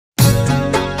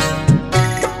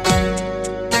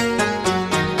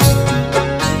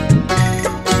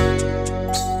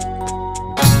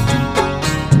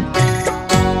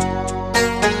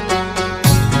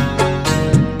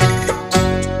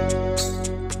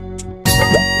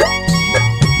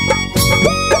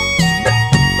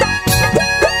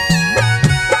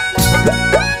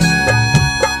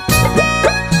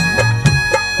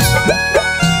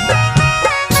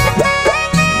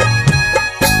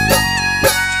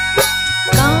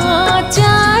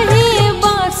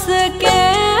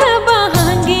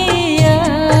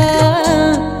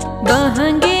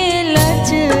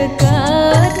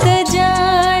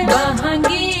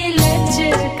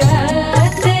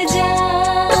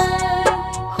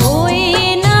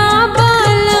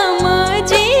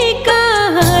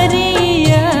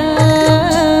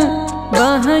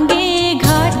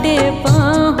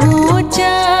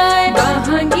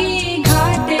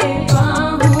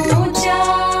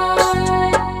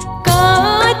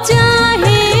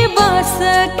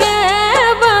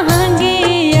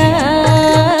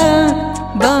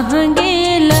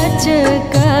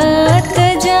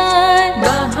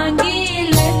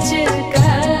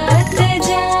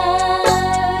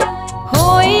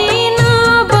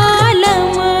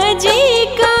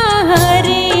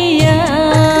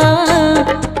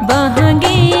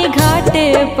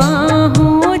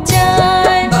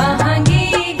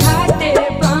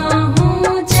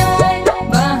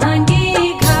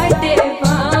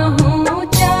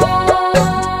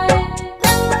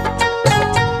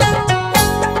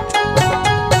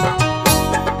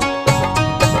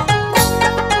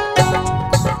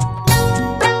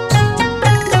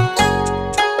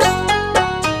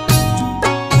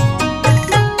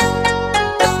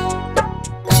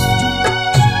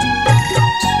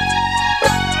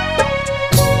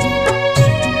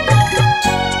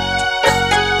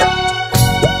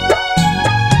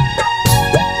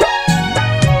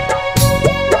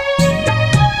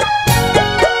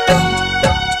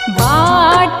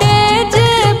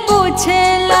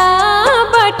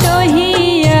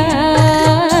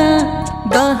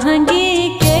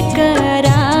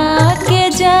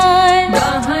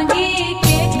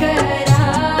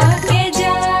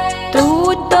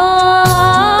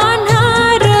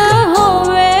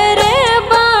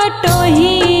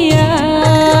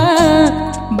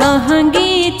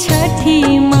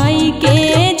छठी माई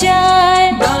के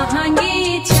जाय,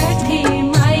 बहंगी छठी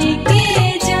माई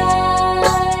के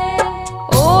जाय।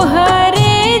 ओ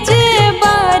हरे जे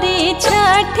बारी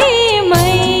छठी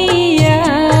मैया,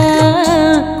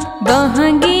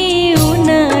 बहंगी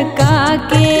उनका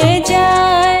के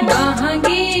जाय,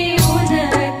 बहंगी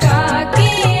उनका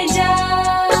के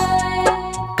जाय।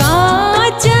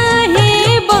 कांच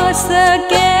ही बस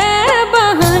के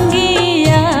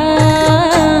बहंगिया,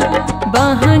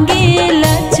 बहंगी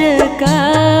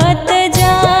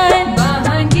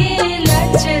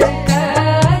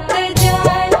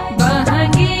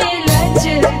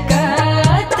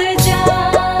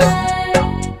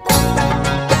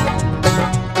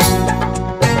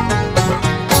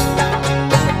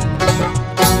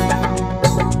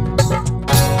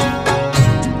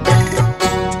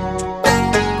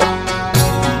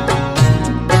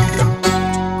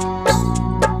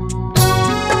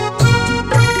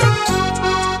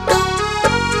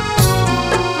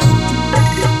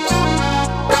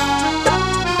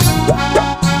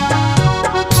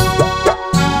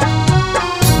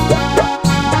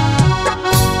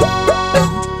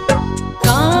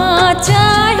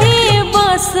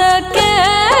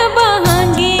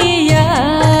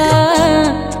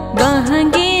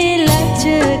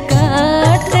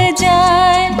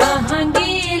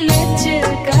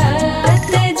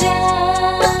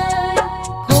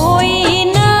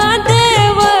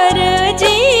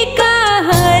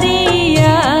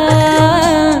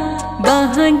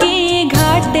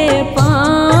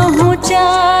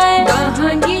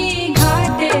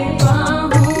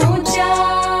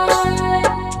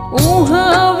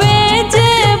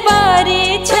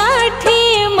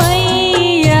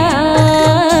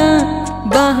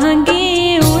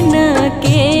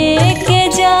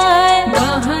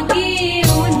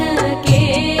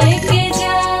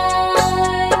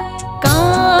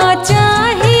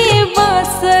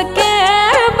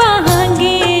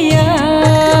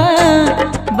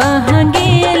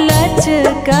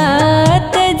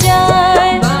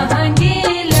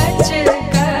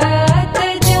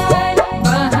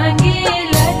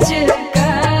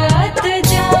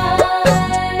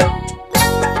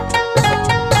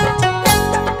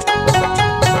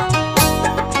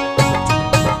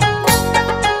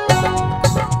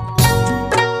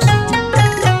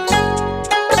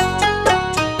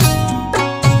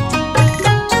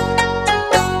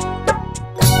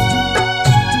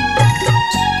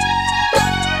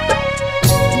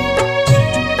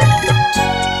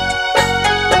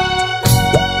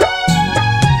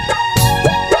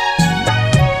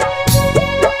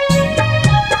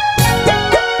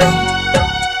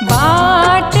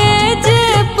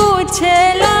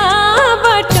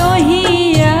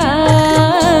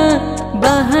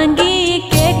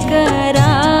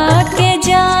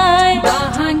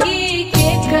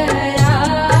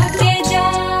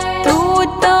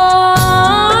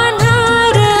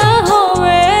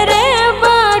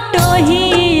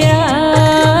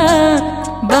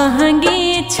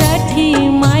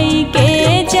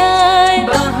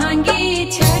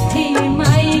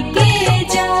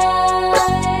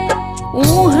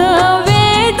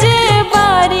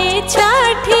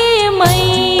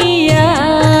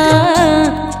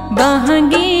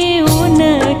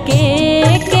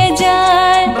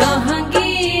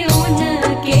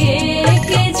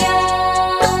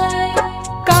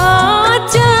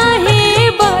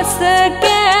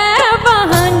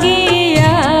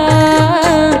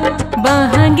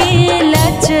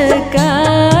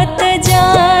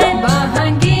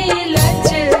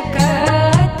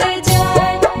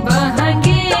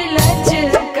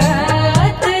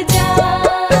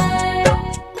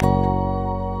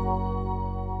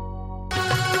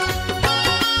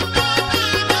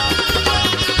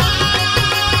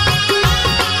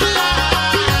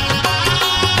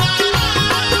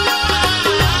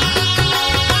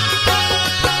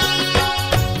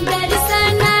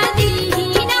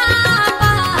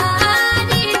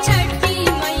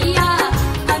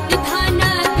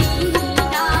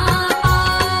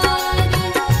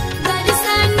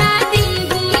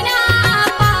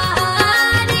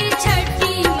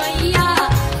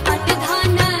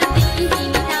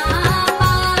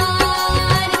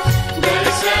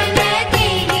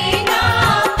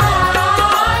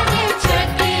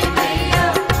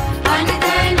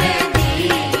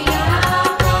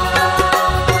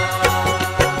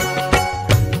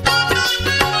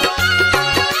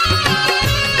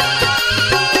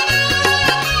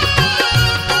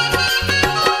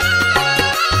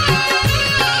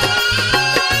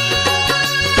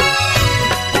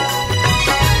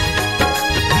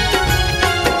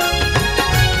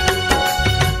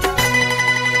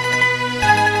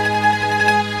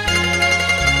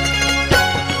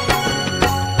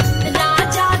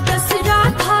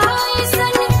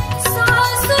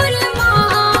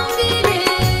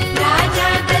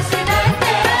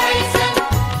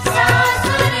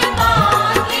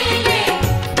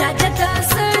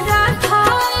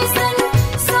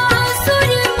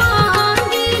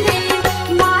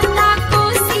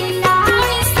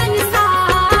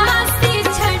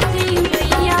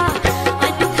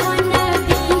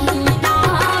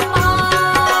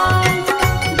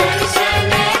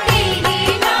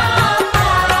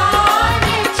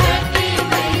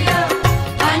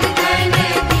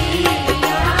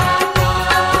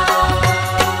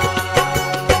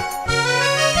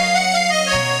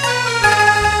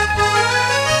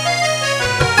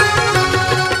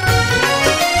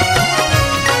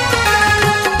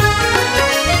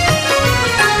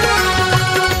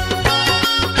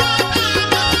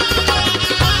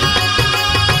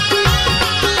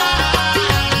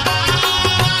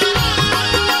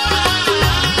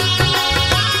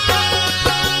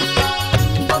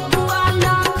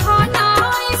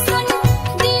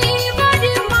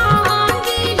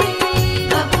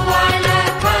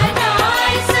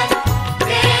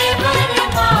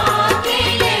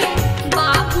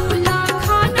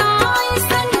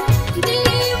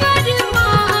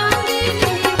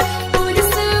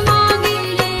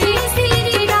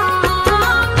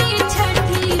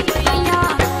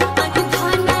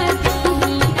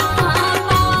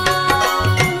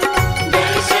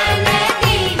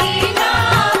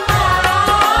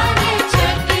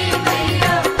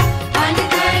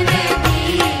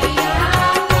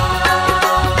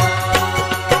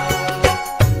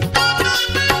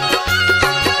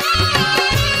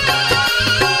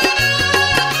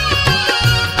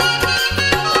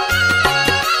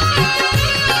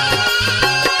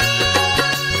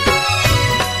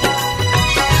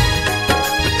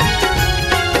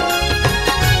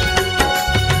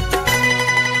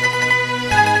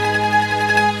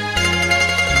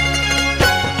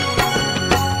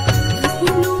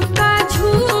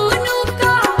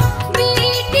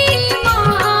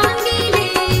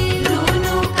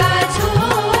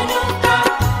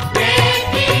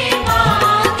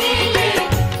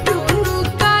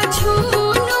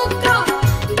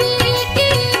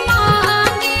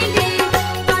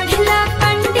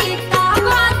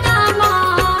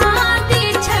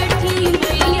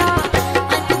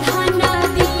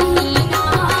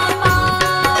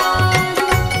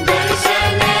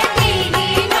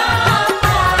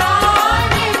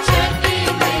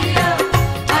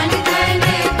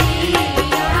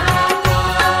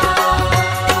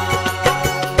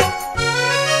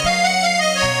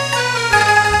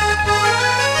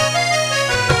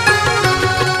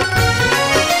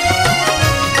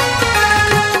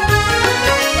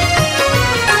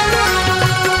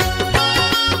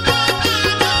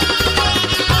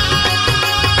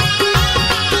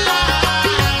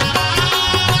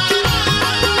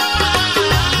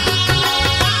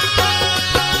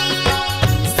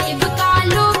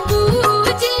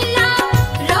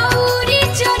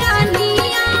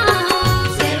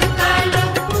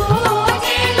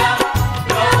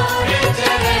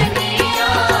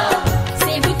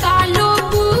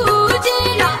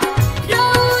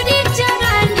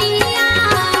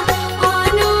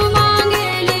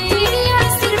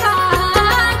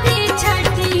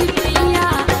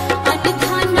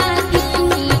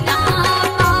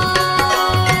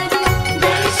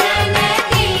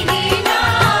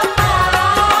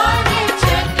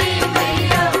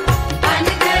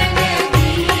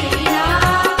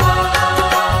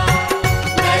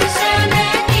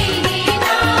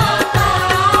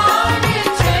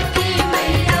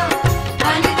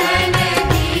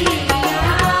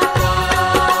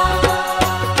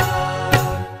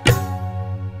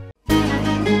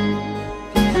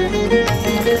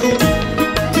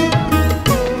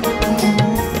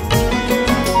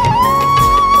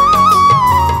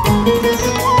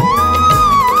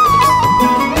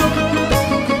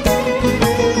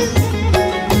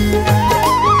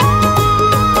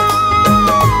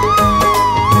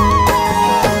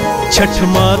छठ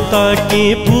माता के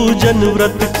पूजन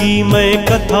व्रत की मैं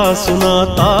कथा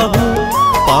सुनाता हूँ,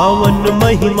 पावन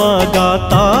महिमा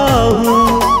गाता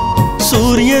हूँ।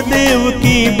 सूर्य देव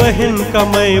की बहन का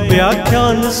मैं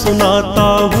व्याख्यान सुनाता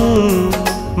हूँ,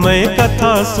 मैं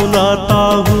कथा सुनाता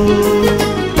हूँ।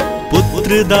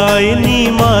 पुत्रदायिनी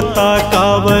माता का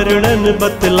वर्णन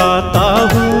बतलाता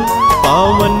हूँ,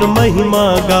 पावन महिमा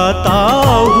गाता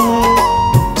हूँ।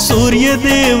 सूर्य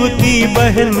देव की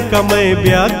बहन का मैं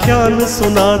व्याख्यान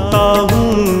सुनाता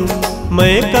हूँ,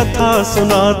 मैं कथा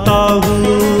सुनाता हूँ।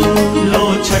 लो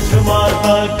छठ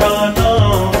माता का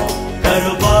नाम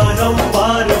करो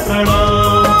बारंबार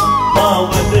प्रणाम,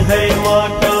 पावन है माँ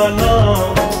का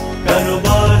नाम करो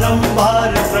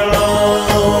बारंबार प्रणाम।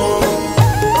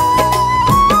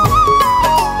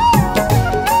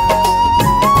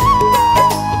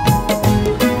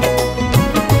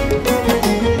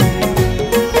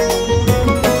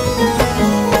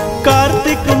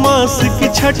 की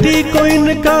छठी को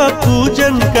इनका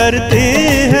पूजन करते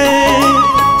हैं,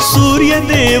 सूर्य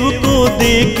देव को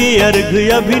दे के अर्घ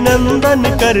अभिनंदन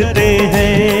करते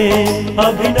हैं,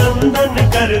 अभिनंदन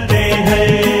करते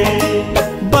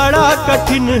हैं। बड़ा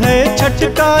कठिन है छठ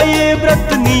का ये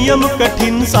व्रत, नियम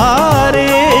कठिन सारे।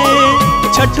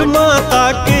 छठ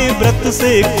माता के व्रत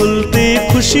से खुलते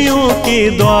खुशियों के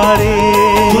द्वारे,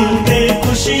 खुलते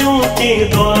खुशियों के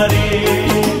द्वारे।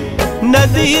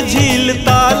 नदी झील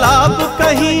तालाब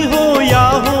कहीं हो या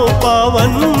हो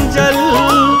पावन जल,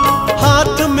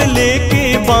 हाथ में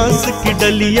लेके बांस की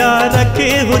डलिया रखे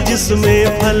हो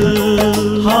जिसमें फल,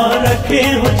 हाँ रखे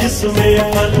हो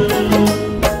जिसमें फल।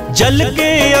 जल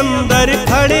के अंदर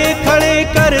खड़े खड़े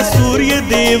कर सूर्य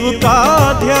देव का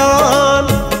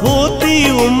ध्यान, होती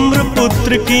उम्र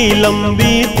पुत्र की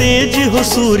लंबी, तेज हो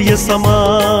सूर्य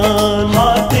समान,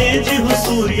 हाँ तेज हो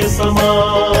सूर्य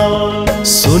समान।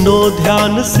 सुनो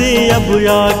ध्यान से अब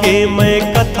आगे मैं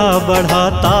कथा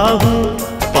बढ़ाता हूँ,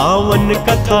 पावन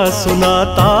कथा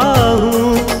सुनाता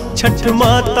हूँ। छठ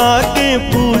माता के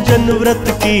पूजन व्रत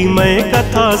की मैं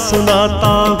कथा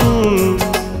सुनाता हूँ,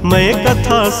 मैं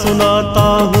कथा सुनाता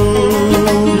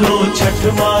हूँ। लो छठ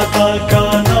माता का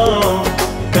नाम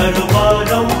करो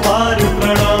बारंबार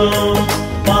प्रणाम,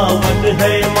 पावन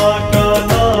है माँ का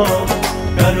नाम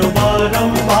करो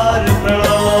बारंबार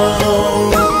प्रणाम।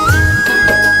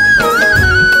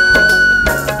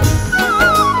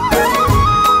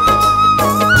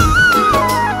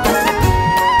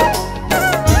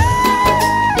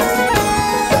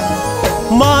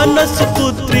 मानस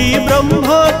पुत्री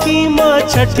ब्रह्मा की माँ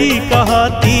छठी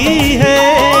कहती है,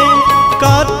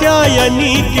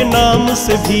 कात्यायनी के नाम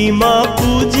से भी माँ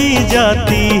पूजी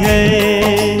जाती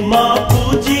है, माँ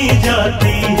पूजी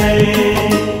जाती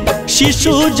है।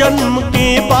 शिशु जन्म के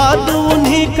बाद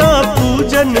उन्हीं का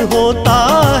पूजन होता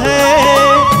है,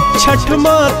 छठ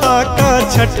माता का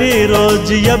छठे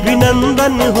रोज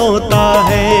अभिनंदन होता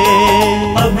है,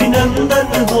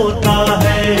 अभिनंदन होता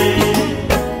है।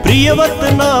 प्रियवत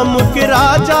नाम के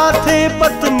राजा थे,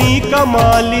 पत्नी का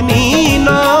मालिनी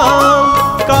नाम,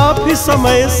 काफी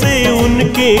समय से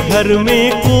उनके घर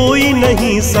में कोई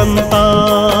नहीं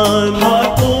संतान, हाँ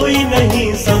कोई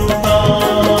नहीं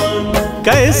संतान।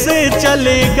 कैसे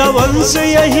चलेगा वंश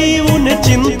यही उन्हें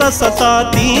चिंता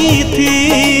सताती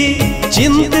थी,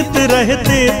 चिंतित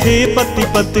रहते थे पति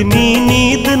पत्नी,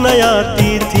 नींद न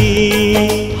आती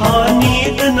थी, हाँ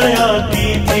नींद न आती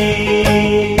थी।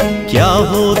 क्या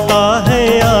होता है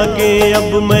आगे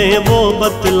अब मैं वो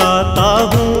बतलाता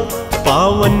हूँ,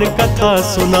 पावन कथा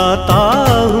सुनाता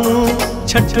हूँ।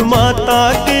 छठ माता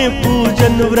के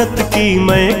पूजन व्रत की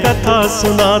मैं कथा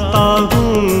सुनाता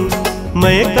हूँ,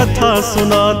 मैं कथा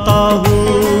सुनाता हूँ।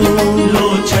 लो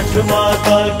छठ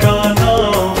माता का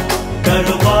नाम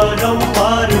करो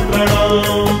बारंबार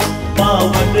प्रणाम,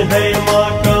 पावन है माँ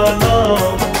का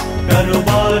नाम करो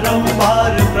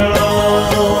बारंबार प्रणाम।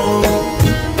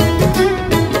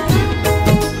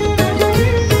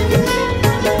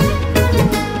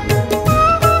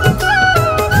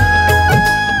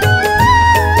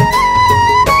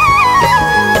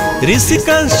 ऋषि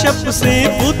कश्यप से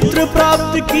पुत्र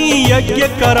प्राप्त की यज्ञ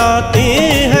कराते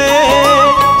हैं,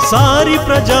 सारी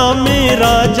प्रजा में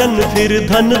राजन फिर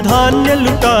धन धान्य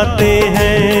लुटाते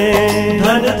हैं,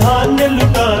 धन धान्य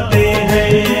लुटाते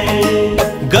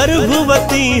हैं।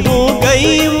 गर्भवती हो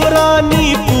गई वो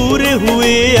रानी, पूरे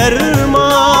हुए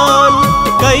अरमान,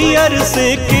 कई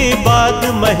अरसे के बाद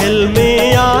महल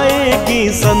में आएगी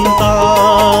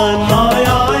संतान, हाँ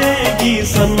आएगी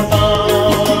संतान।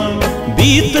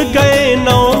 बीत गए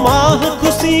 9 माह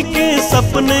खुशी के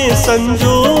सपने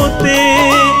संजोते,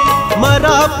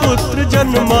 मरा पुत्र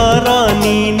जन्मा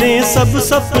रानी ने, सब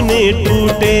सपने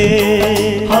टूटे,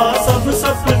 हाँ सब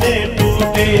सपने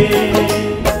टूटे।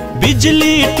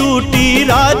 बिजली टूटी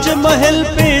राजमहल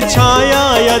पे छाया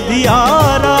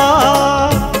अंधियारा,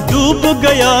 डूब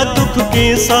गया दुख के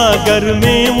सागर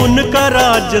में उनका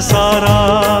राज सारा,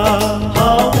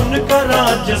 हाँ उनका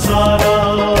राज सारा।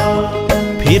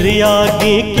 फिर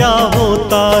आगे क्या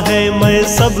होता है मैं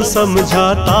सब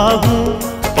समझाता हूँ,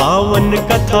 पावन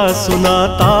कथा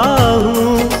सुनाता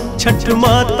हूँ। छठ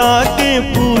माता के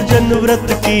पूजन व्रत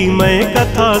की मैं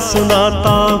कथा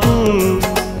सुनाता हूँ,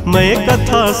 मैं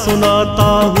कथा सुनाता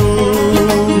हूँ।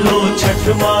 लो छठ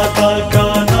माता का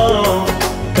नाम,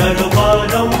 करो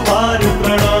बारंबार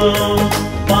प्रणाम,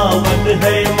 पावन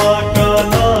है माँ का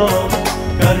नाम,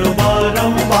 करो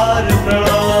बारंबार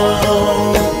प्रणाम।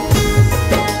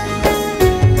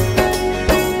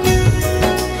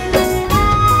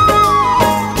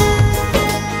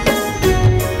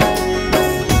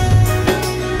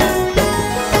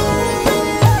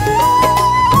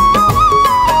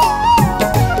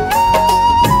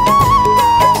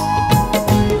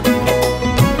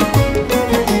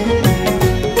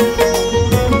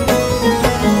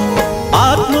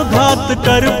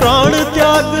 कर प्राण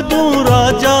त्याग दूं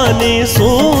राजा ने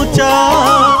सोचा,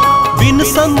 बिन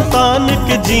संतान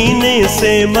के जीने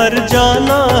से मर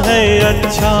जाना है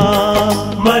अच्छा,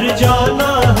 मर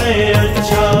जाना है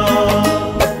अच्छा।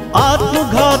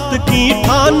 आत्मघात की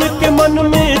ठान के मन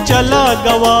में चला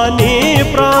गवाने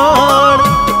प्राण,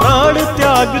 प्राण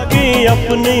त्याग के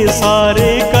अपने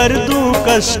सारे कर दूं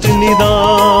कष्ट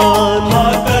निदान,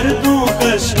 हाँ कर दूं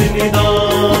कष्ट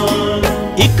निदान।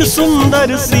 एक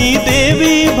सुंदर सी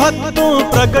देवी भक्तों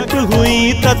प्रकट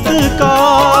हुई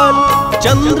तत्काल,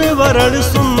 चंद्रवरण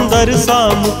सुंदर सा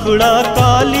मुखड़ा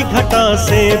काली घटा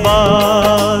से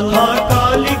बाल, हाँ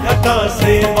काली घटा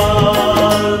से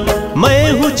बाल।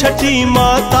 मैं हूँ छठी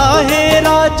माता है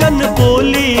राजन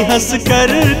बोली हंस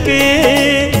कर के,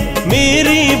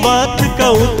 मेरी बात का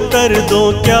उत्तर दो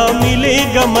क्या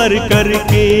मिलेगा मर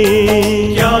करके,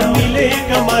 क्या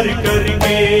मिलेगा मर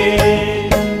करके।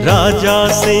 राजा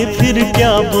से फिर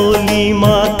क्या बोली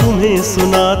माँ तुम्हें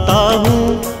सुनाता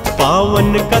हूँ,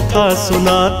 पावन कथा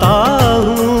सुनाता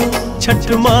हूँ।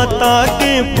 छठ माता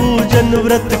के पूजन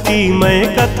व्रत की मैं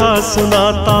कथा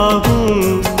सुनाता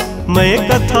हूँ, मैं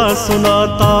कथा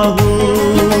सुनाता हूँ।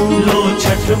 लो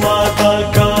छठ माता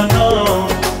का नाम,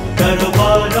 करो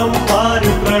बारंबार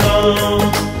प्रणाम,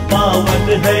 पावन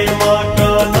है माँ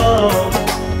का नाम,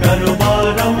 करो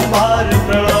बारंबार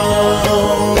प्रणाम।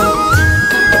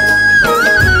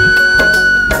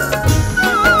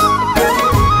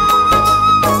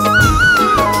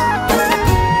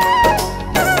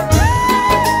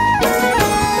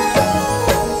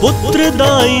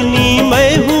 पुत्रदायिनी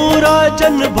मैं हूँ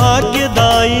राजन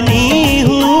भाग्यदायिनी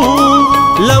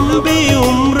हूँ, लंबी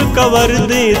उम्र कवर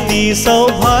देती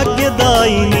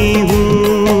सौभाग्यदायिनी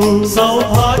हूँ,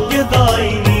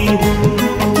 सौभाग्यदायिनी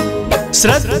हूँ।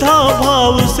 श्रद्धा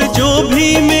भाव से जो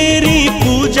भी मेरी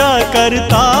पूजा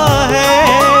करता है,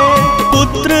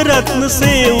 पुत्र रत्न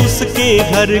से उसके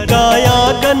घर का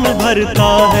आंगन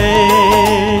भरता है,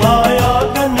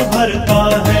 आंगन भरता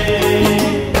है।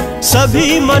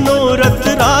 सभी मनोरथ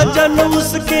राजन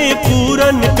उसके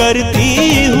पूरन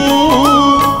करती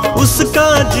हूँ, उसका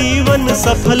जीवन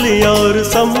सफल और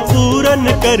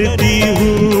संपूर्ण करती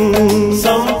हूँ,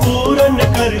 संपूर्ण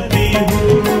करती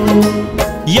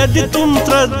हूँ। यदि तुम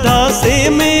श्रद्धा से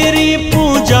मेरी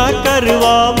पूजा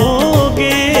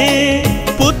करवाओगे,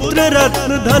 पुत्र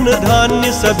रत्न धन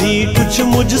धान्य सभी कुछ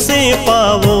मुझसे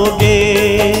पाओगे,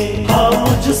 हाँ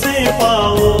मुझसे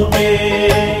पाओगे।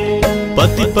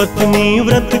 पति पत्नी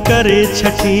व्रत करे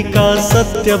छठी का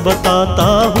सत्य बताता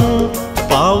हूँ,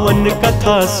 पावन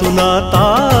कथा सुनाता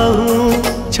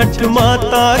हूँ। छठ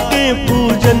माता के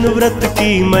पूजन व्रत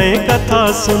की मैं कथा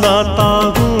सुनाता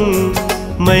हूँ,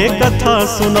 मैं कथा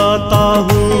सुनाता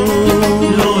हूँ।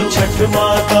 लो छठ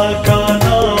माता का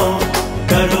नाम,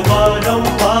 करो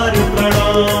बारंबार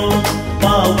प्रणाम,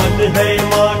 पावन है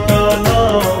माँ का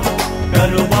नाम,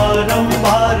 करो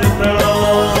बारंबार प्रणाम।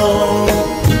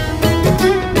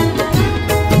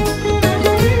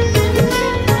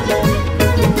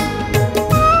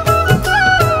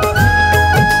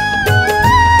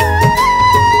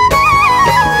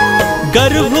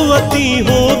 गर्भवती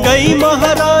हो गई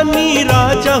महारानी,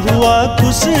 राजा हुआ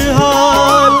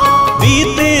खुशहाल।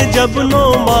 बीते जब 9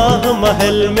 माह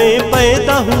महल में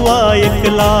पैदा हुआ एक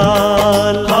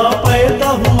लाल, हाँ पैदा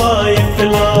हुआ एक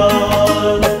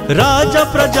लाल। राजा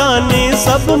प्रजा ने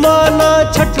सब माना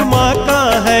छठ माँ का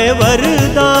है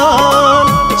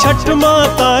वरदान, छठ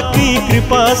माता की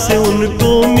कृपा से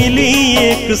उनको मिली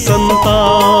एक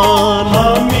संतान,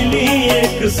 हाँ मिली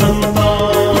एक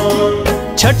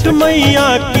संतान। छठ मैया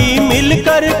की मिल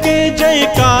कर के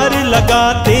जयकार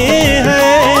लगाते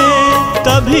हैं,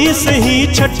 तभी से ही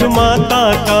छठ माता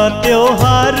का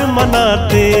त्योहार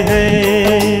मनाते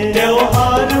हैं,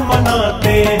 त्योहार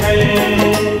मनाते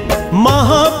हैं।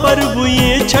 महापर्व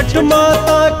ये छठ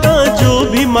माता का जो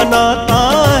भी मनाता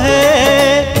है,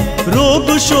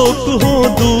 रोग शोक हो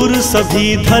दूर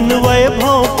सभी धन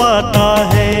वैभव पाता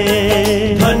है,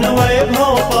 धन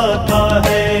वैभव पाता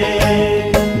है।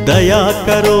 दया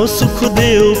करो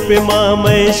सुखदेव पे माँ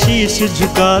मैं शीश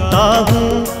झुकाता हूँ,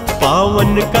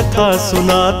 पावन कथा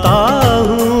सुनाता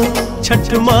हूँ।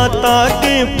 छठ माता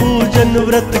के पूजन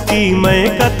व्रत की मैं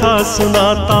कथा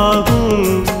सुनाता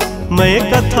हूँ, मैं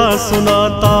कथा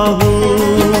सुनाता हूँ।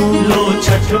 लो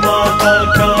छठ माता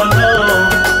का नाम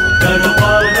करो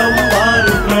बारंबार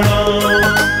प्रणाम,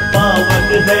 पावन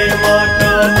है माँ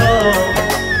का नाम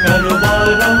करो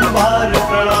बारंबार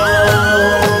प्रणाम।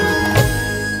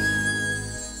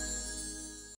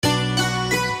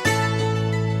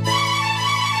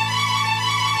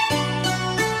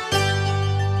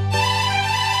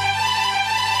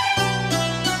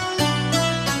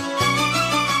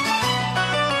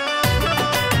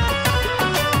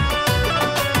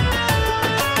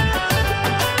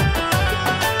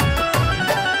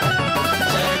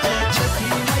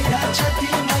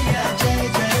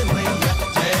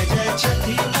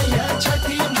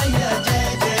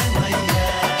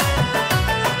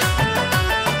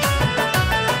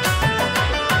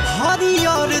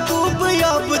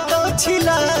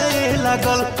 छिलाए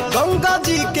लागल, गंगा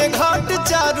जी के घाट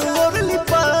चारू ओर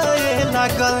लिपाए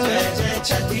लागल। जय जय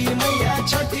छठी मैया,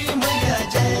 छठी मैया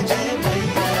जय जय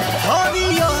मैया।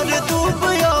 हरियर दूब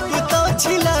अब तो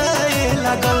छिलाए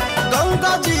लागल,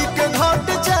 गंगा जी के घाट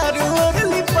चारू ओर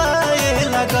लिपाए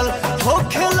लागल।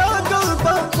 होखे लागल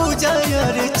बा पूजा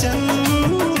अर्चन,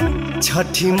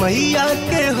 छठी मैया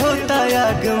के होता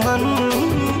आगमन।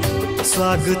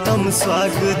 स्वागतम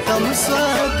स्वागतम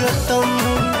स्वागतम,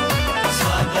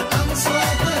 स्वागतम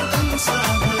स्वागतम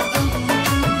स्वागतम,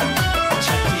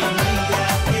 छठी मैया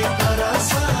के करा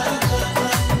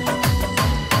स्वागतम।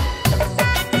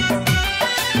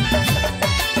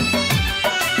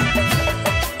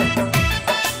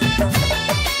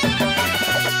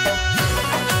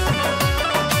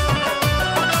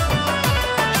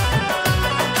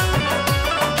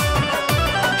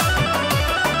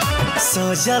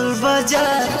 सजल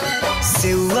बाजार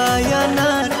सेवा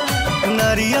अनार,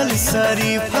 नारियल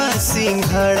शरीफा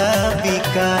सिंघड़ा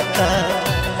बिकाता।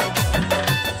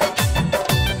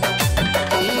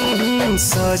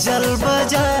 सजल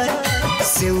बाजार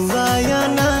सेवा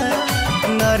अनार,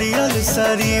 नारियल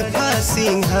शरीफा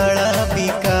सिंघड़ा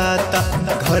बिकाता।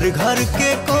 घर घर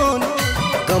के कौन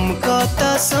कम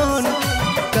कता सोन,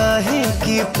 काहे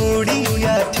की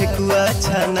पूड़िया ठेकुआ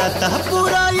छनाता।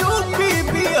 पूरा यूपी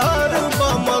बिहार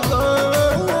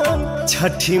बमगन,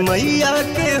 छठी मैया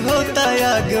के होता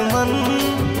आगमन।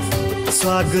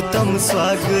 स्वागतम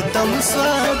स्वागतम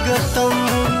स्वागतम,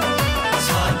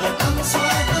 स्वागतम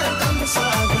स्वागतम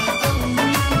स्वागतम,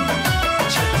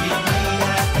 छठी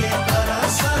मैया के करा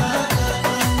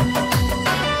स्वागतम।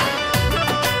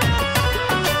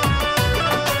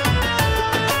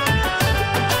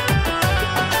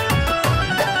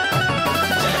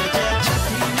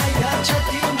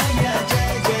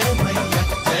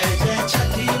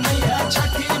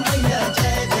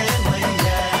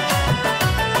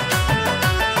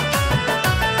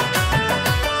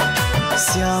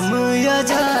 श्याम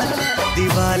आजाद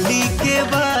दिवाली के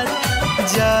बाद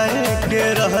जाए के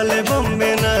रहल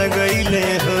बम्बे न गईले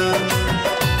हो।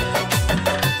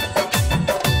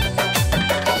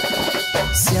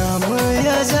 श्याम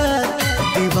आजाद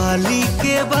दिवाली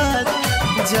के बाद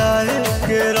जाए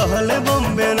के रहल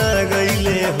बम्बे न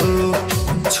गईले हो।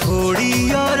 छोड़ी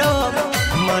अरब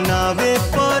मनावे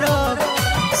परब,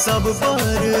 सब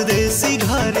परदेसी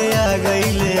घरे आ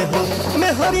गईले हो।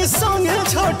 मेहरी संगे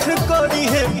छठ करी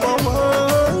है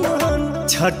पवन,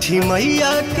 छठी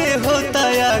मैया के होता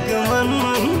आगमन।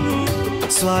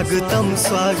 स्वागतम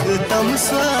स्वागतम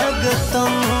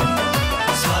स्वागतम,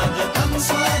 स्वागतम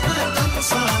स्वागतम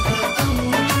स्वागतम,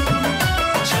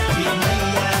 छठी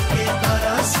मैया के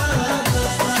करा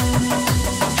स्वागतम।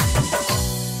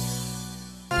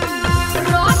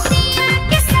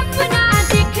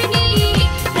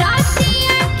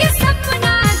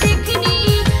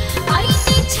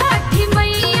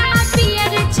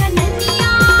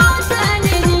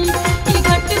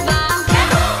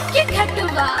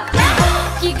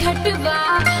 घटवा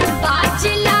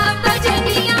बाजला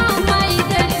बजनिया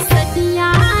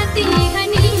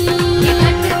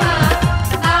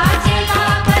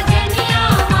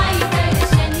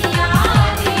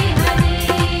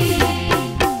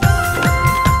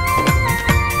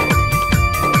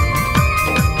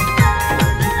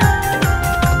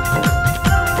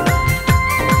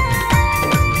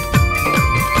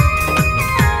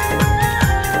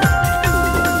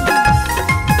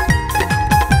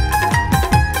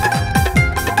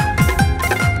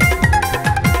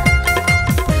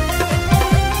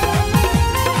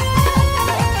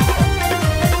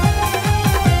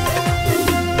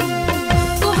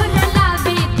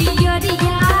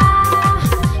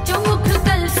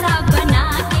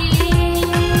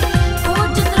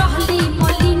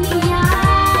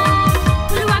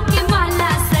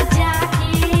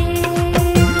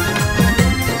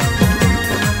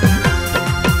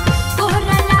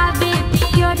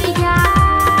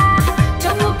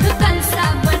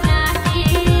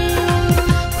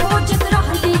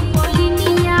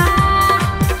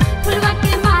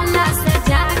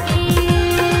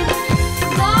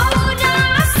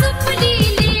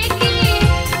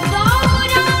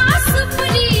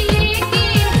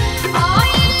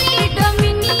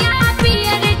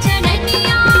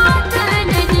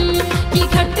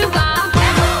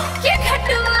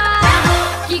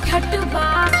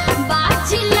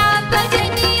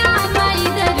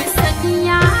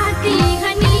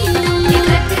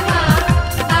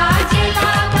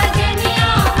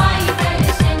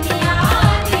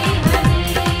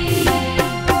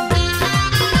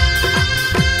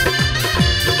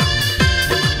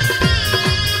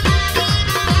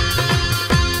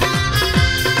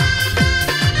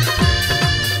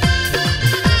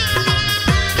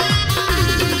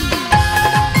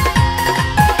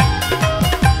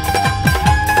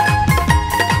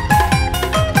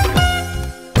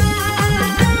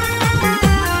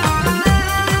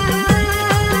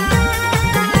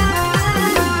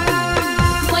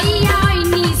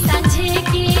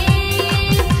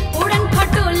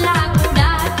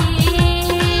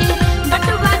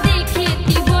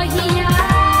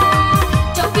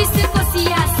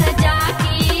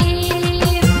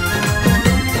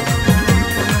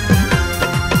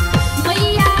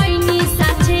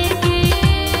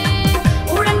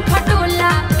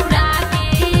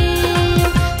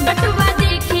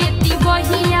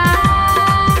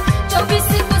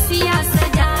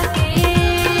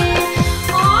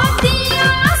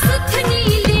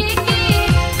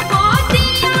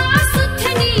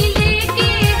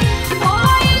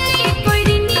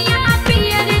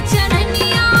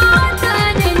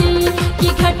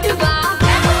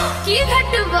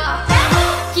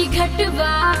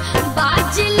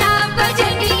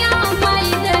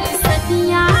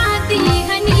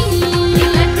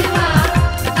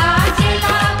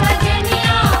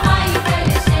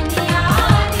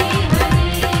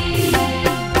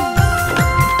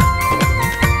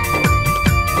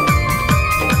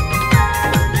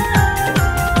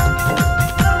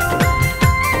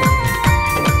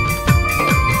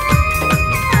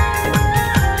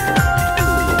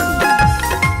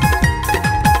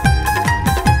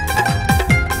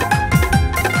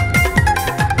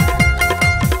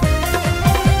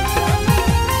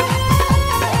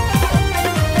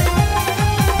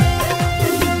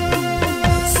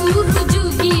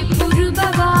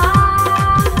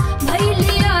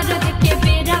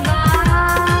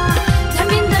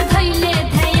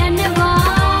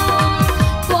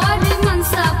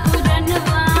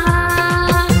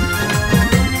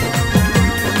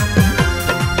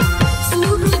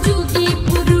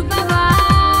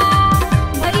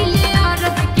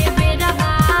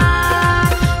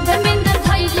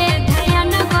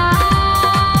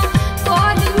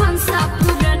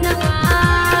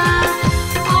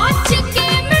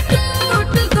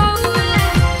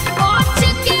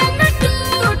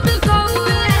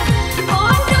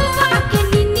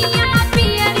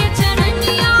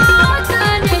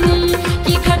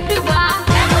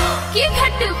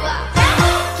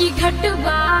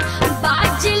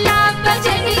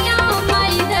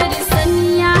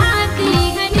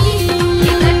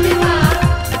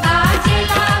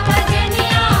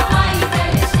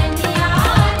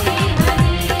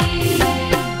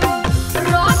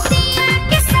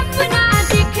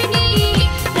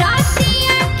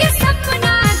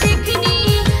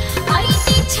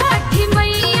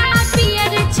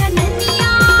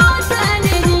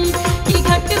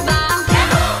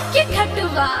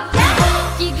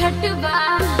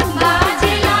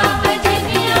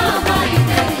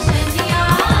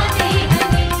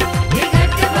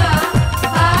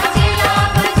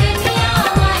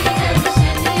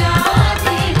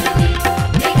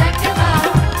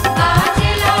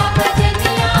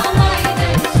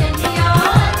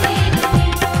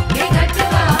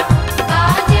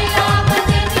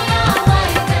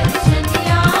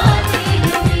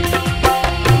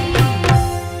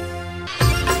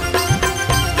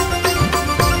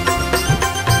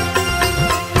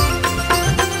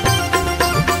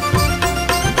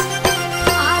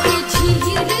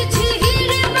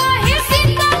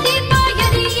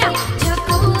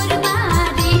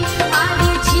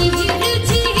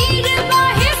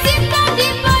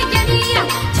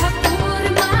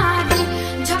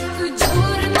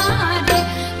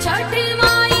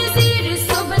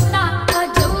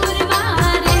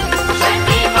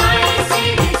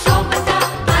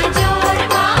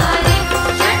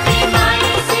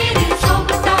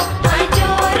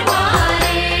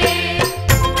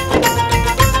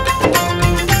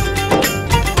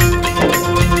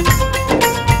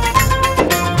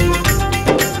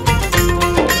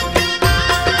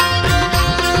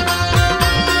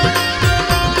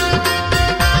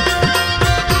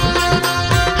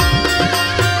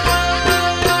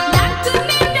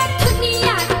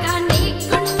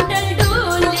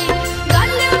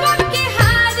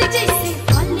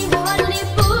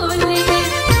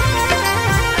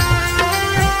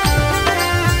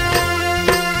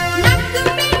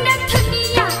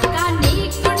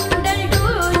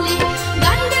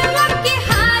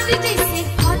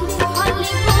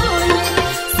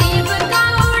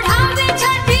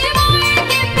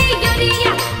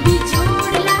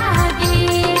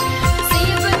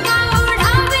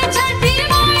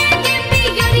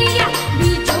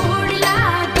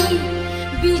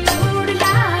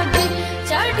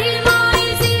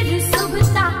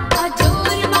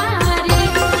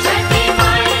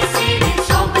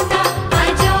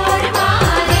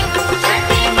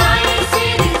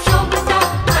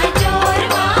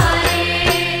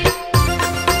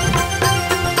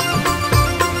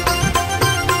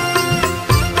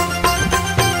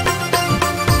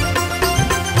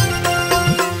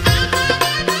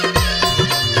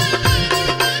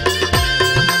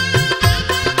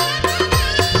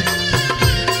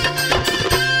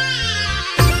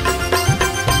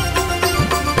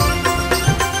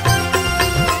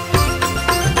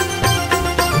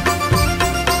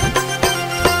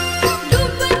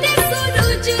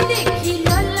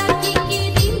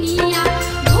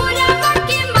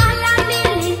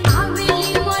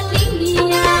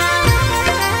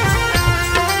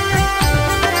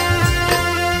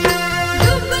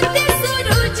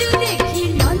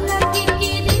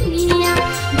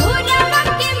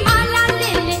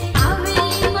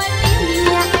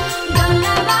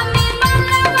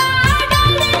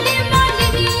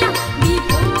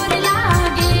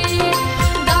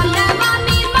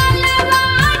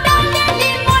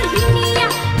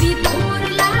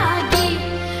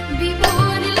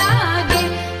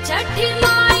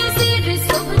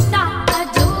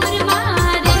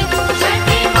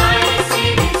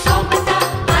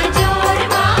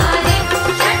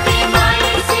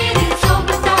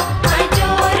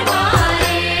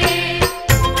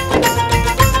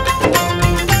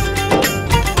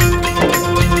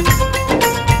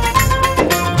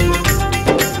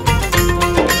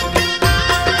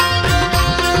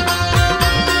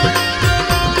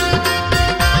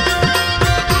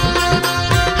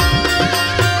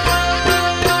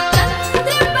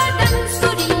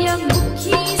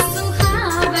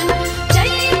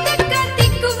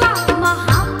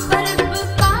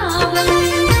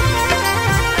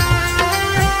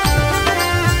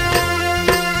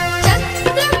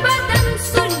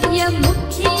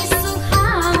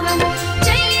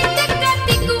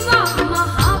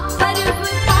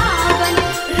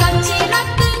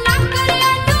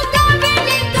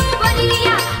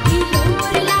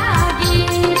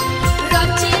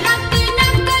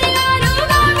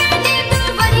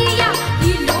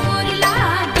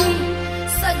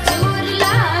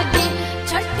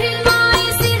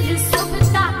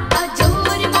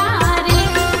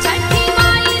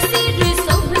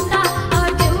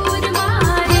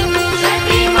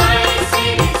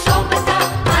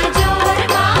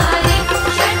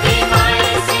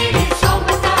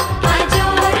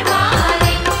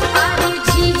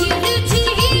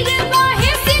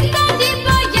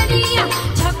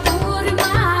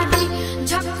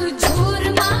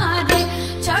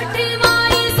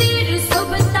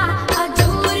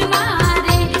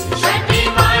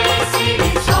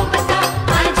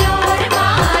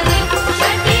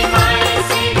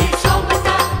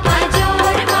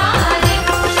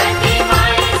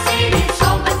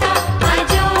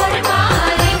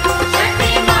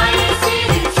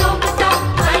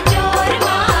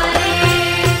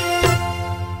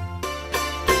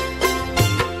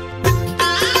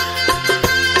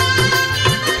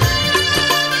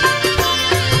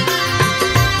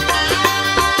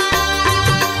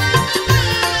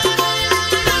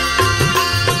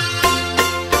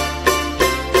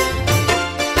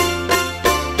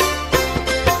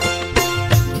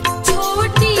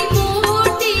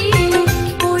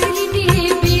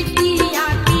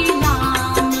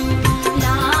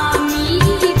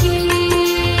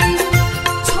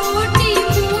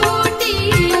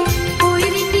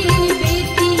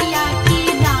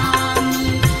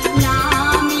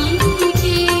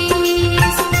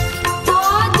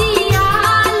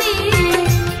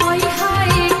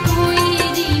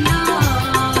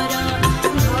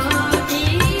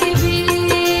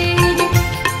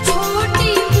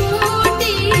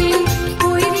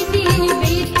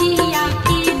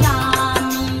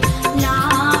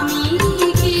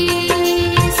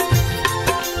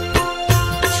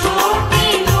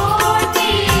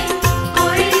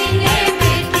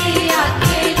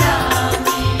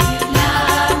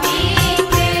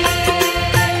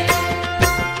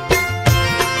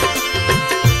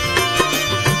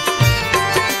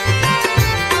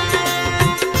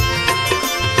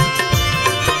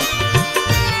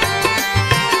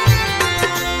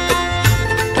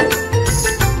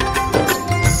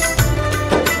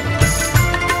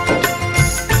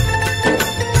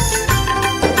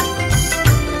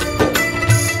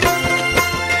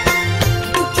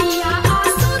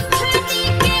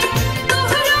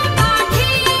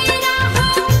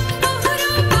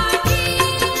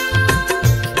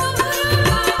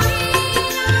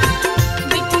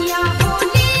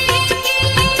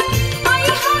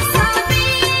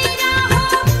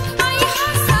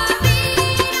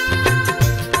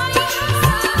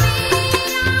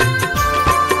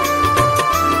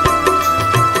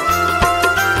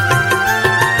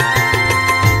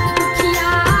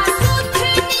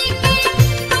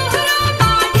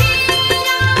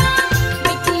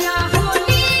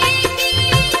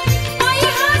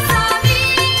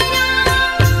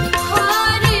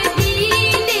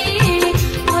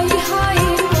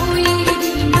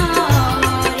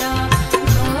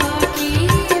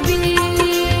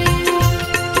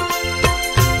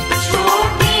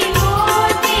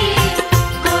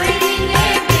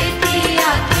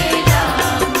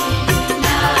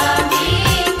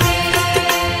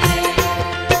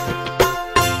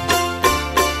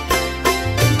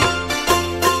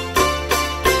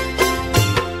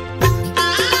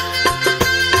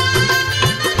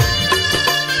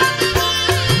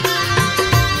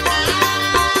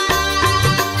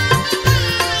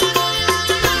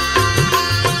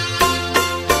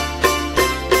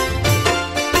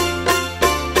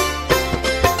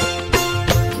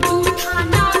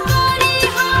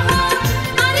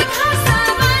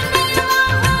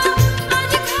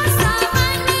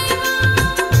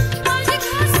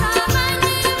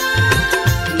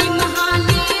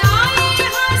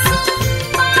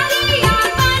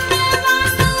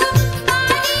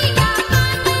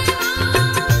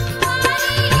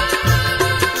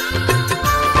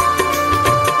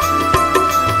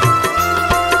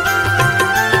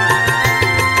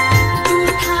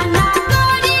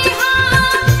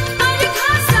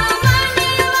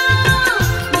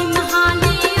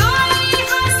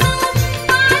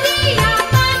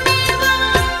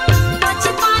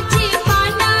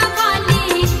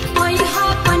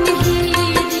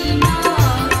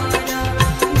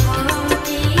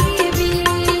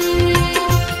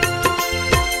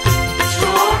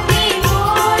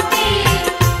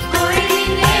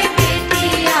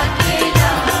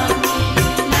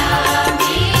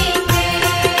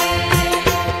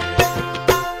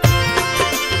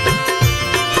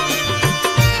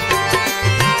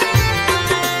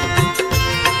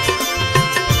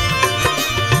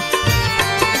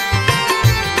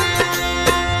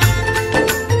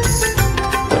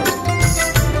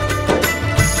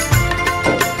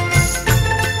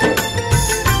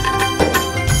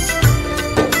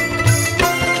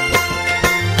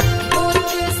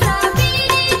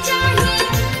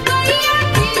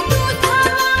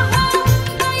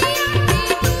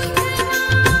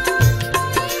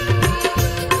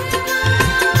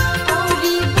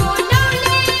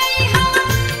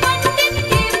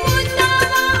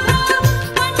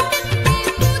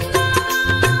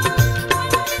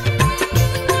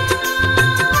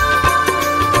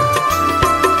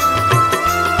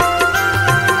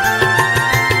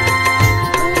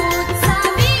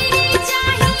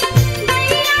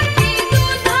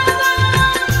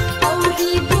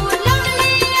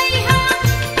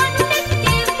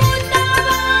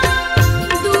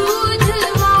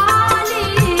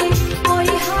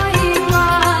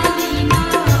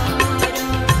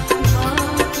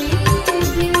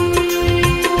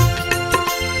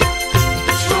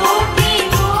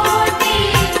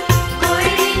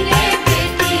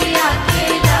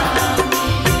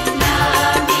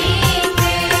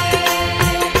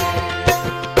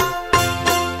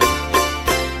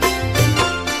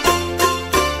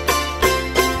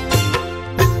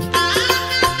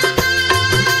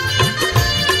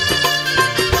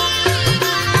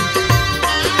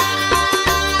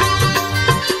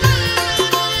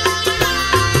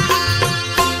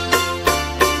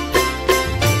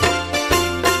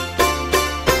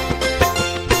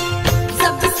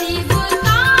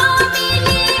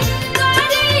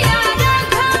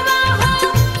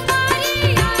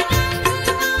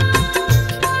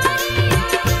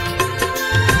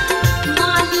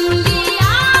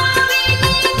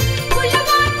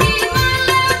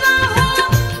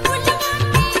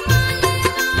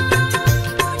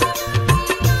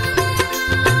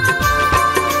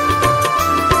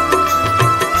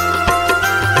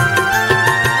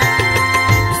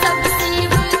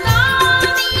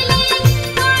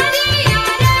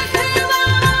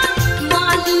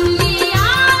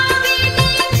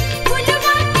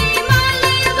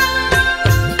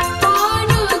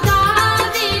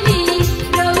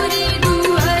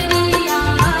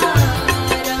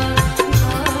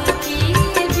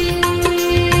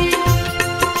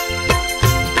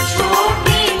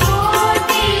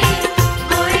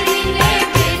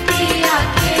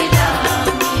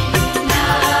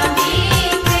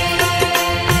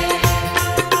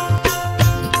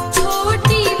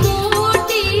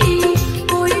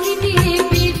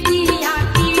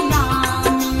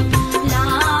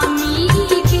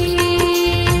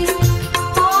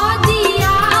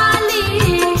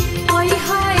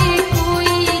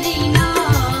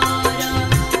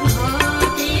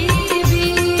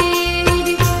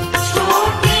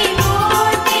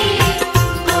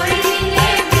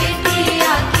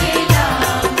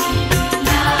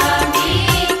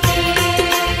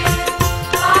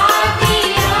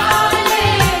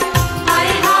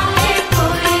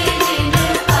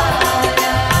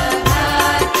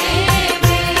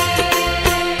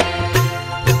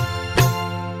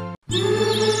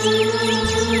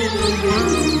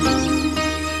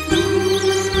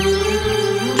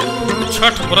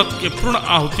व्रत के पूर्ण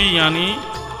आहुति यानी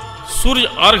सूर्य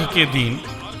अर्घ के दिन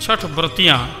छठ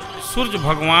व्रतियां सूर्य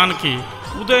भगवान के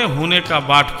उदय होने का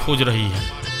बाट खोज रही है।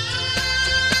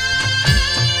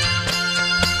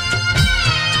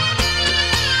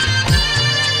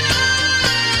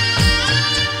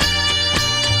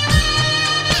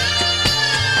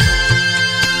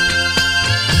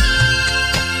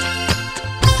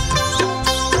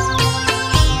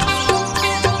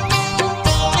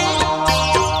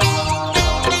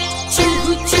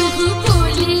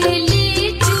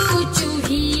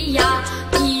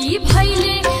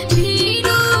 भैले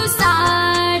भीरू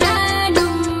सारा नु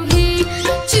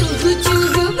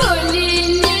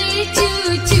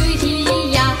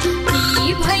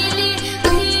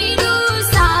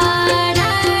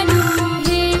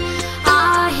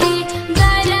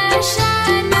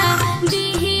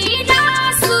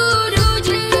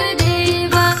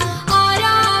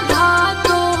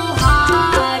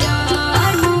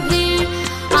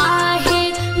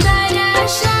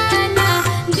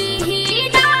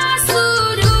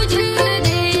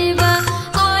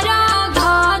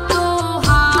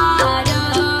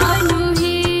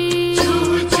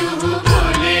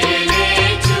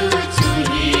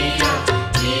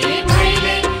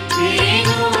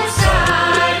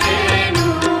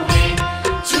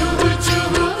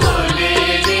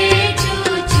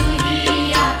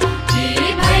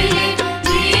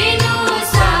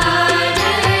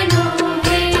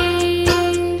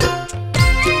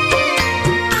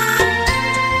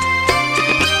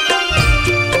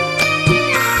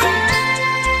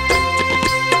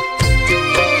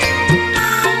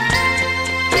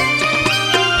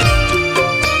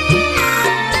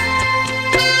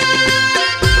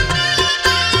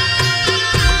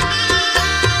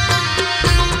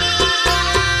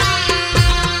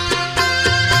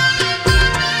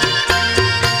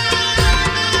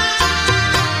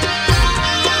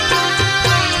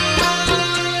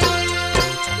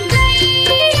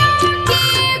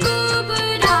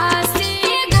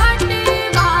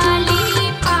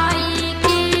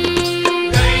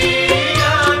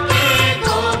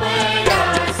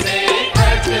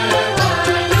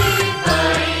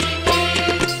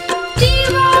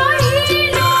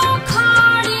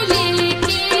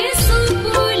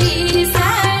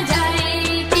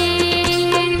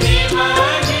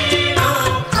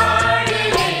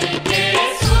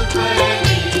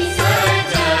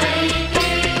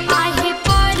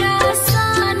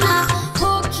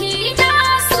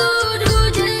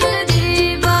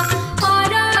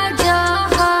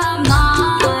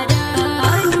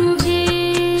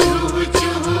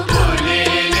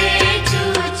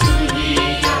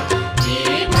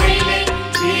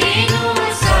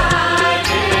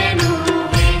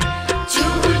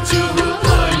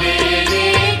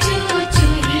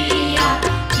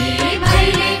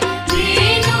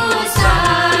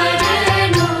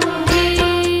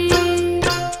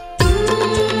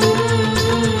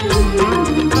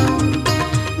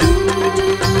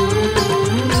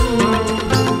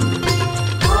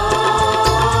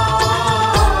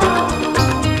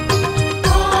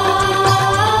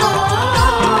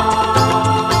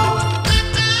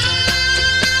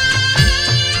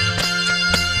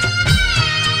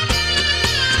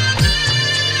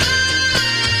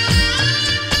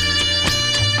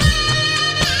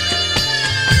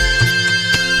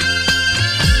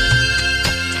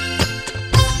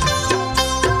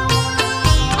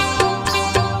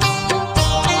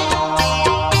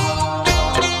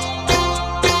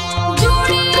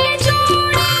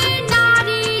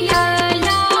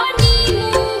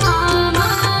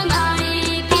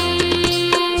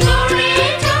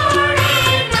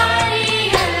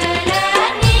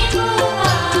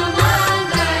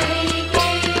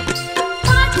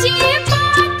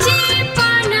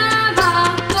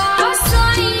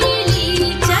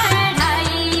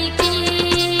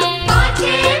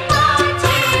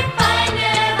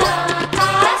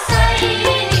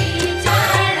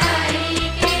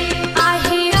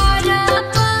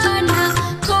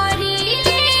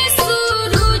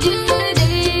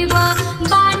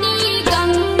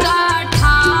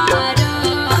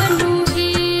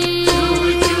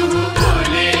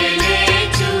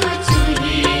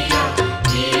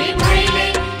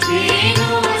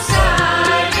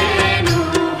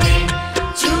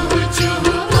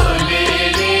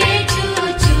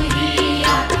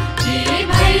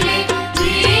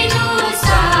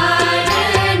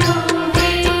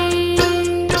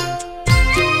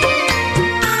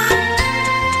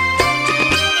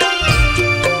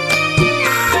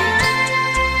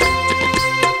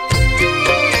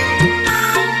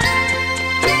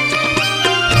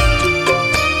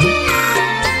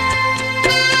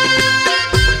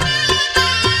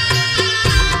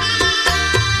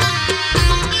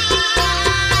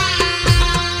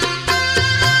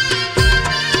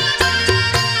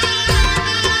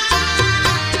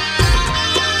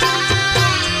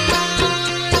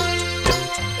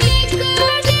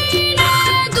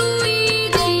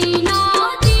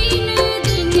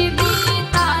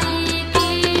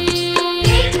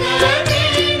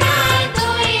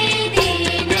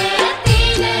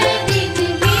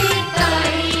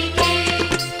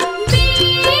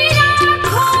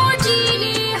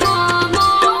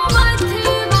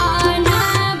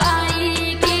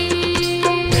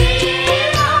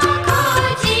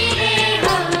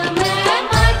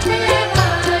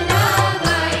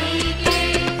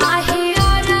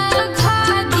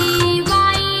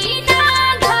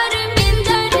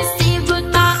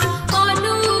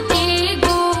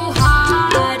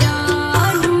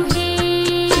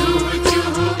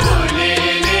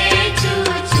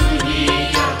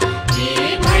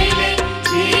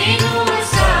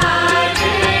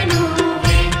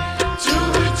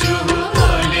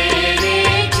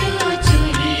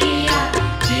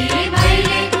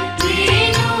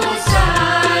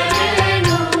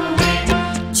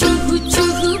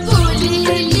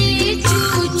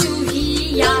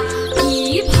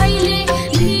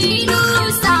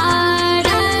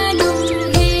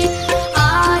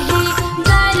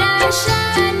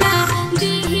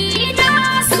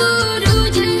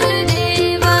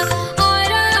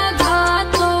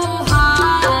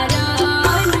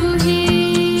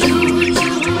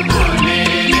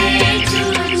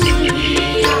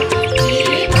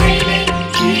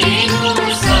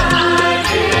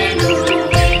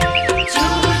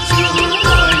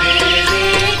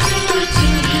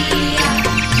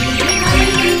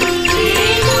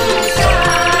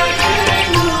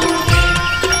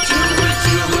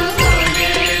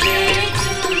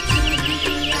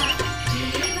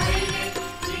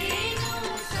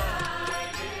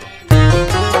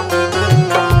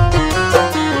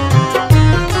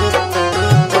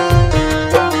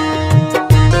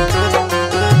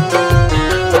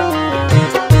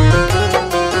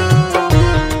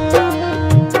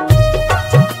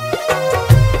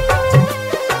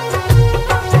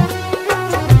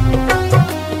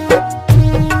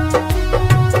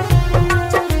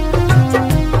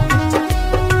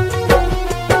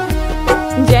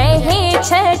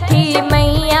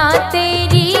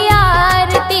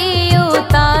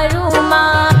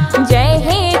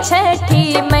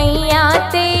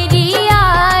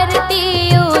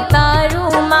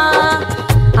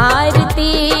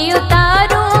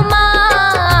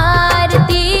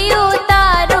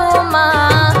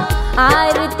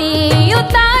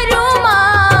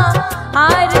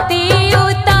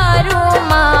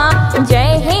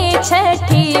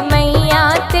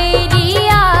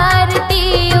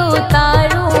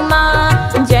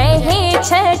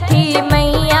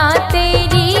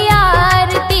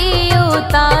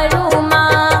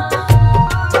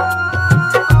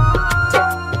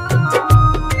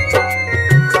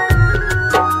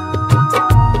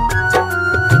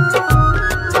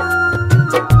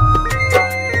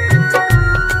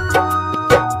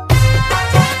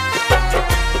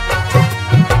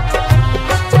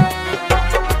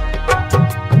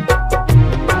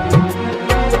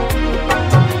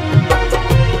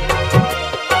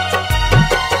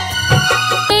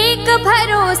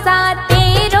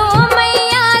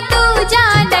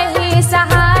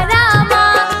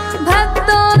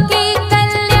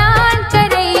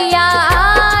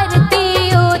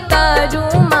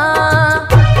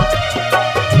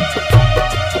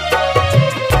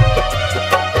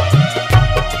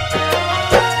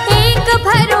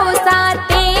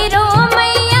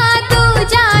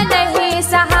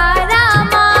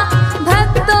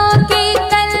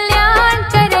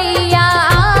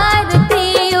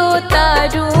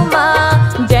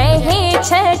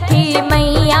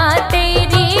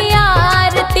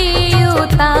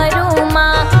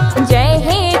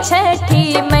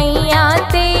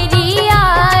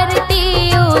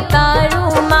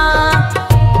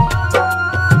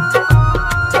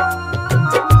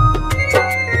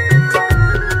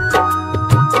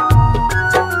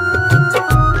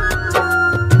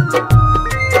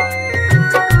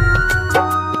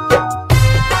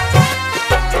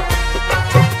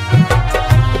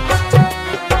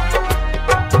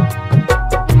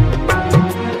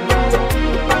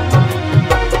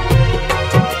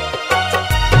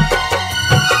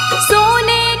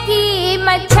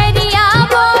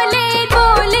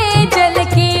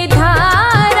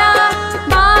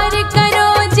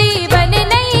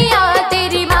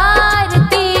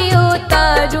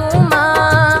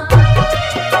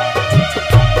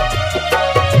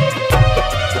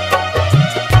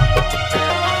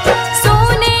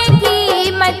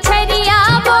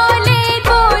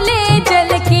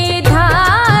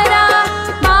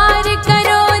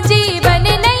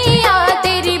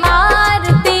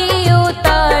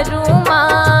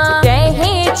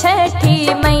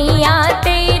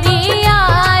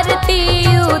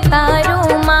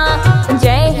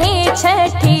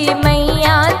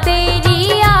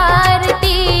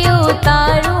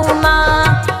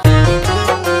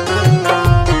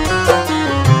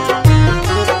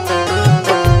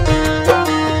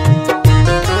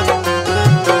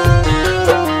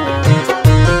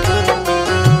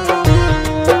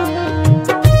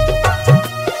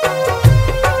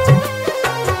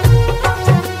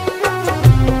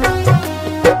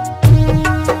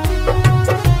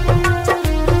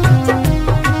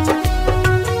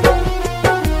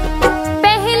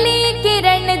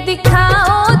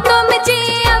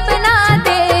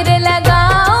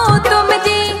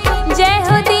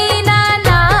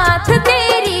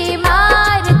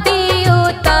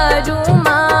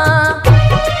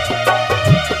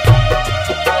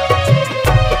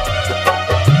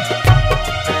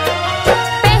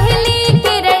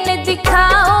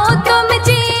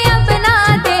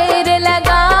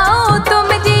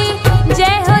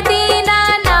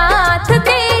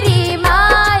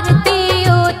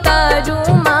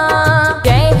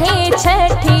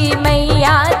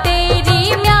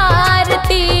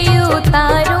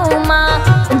उतारूं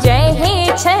माँ। जय हे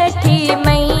छठी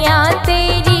मैया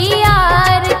तेरी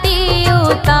आरती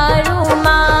उतारूं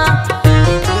माँ।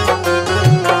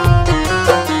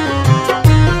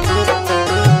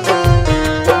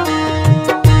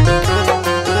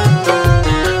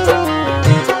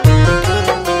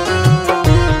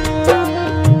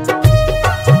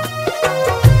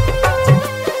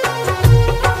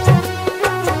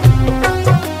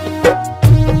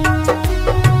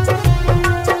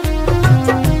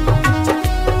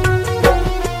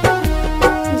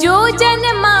 जो जन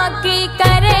माँ की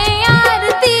करे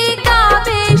आरती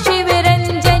गावे शिव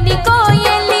रंजन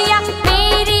कोयलिया।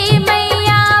 मेरी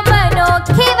मैया बनो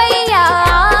खिवैया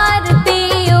आरती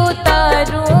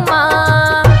उतारूं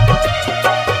माँ।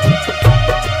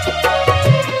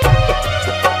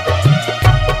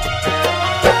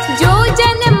 जो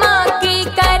जन माँ की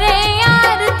करे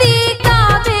आरती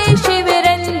गावे शिव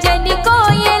रंजन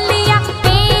कोयलिया।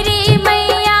 मेरी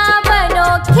मैया बनो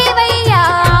खिवैया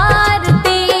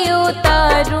आरती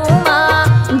उतारूं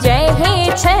माँ। जय हे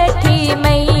छठी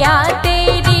मैया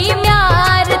तेरी